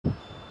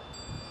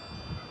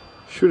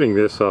Shooting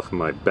this off of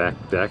my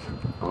back deck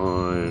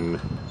on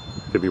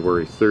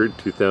February 3rd,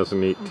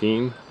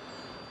 2018.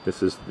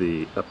 This is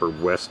the upper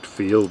west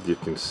field. You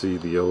can see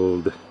the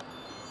old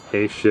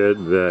hay shed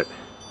that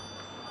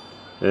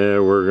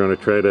we're going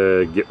to try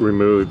to get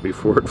removed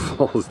before it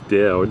falls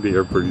down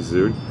here pretty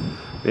soon.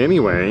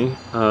 Anyway,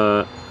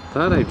 thought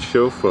I'd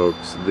show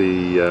folks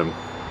the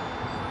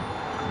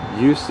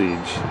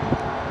usage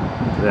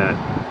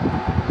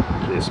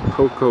that this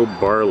Poco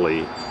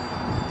barley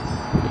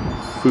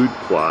food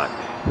plot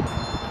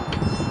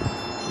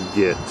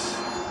gets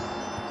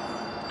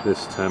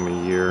this time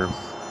of year.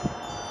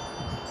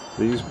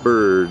 These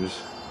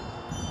birds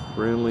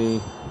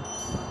really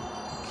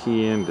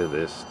key into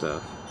this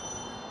stuff.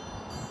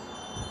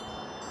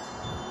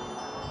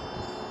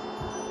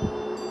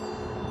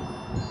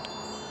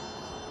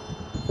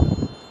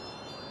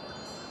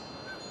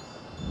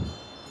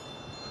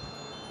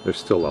 There's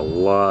still a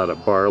lot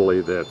of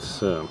barley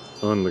that's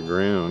on the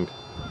ground,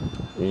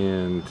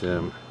 and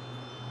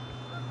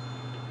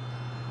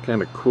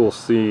kind of cool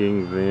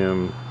seeing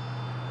them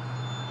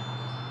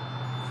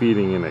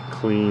feeding in a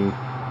clean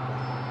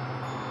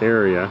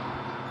area.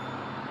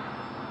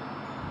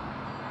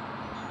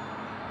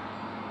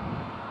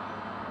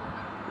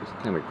 It's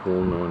kind of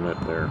cool knowing that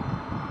they're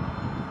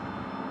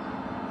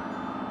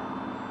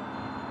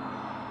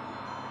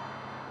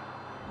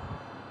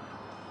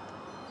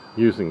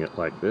using it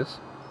like this.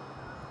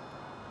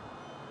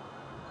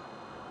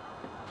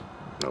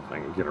 I don't know if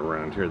I can get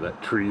around here,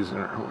 that tree's in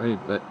our way,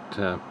 but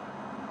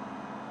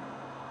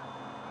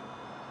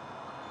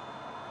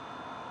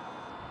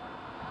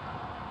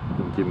you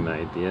can get an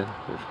idea.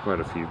 There's quite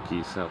a few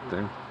geese out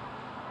there.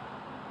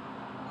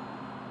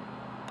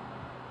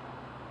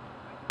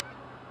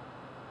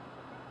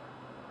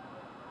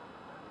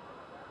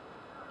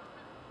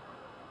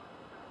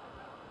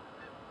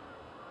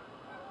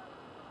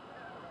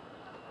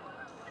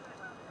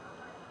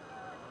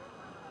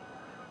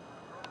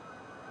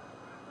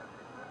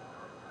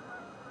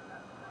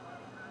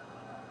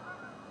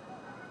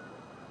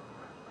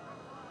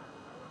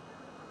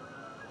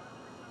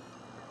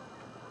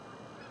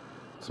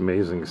 It's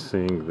amazing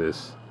seeing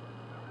this,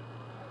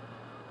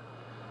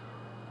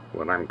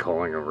 what I'm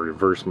calling a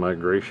reverse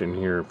migration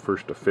here,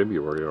 1st of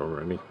February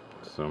already.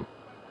 So,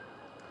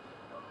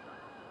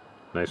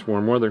 nice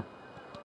warm weather.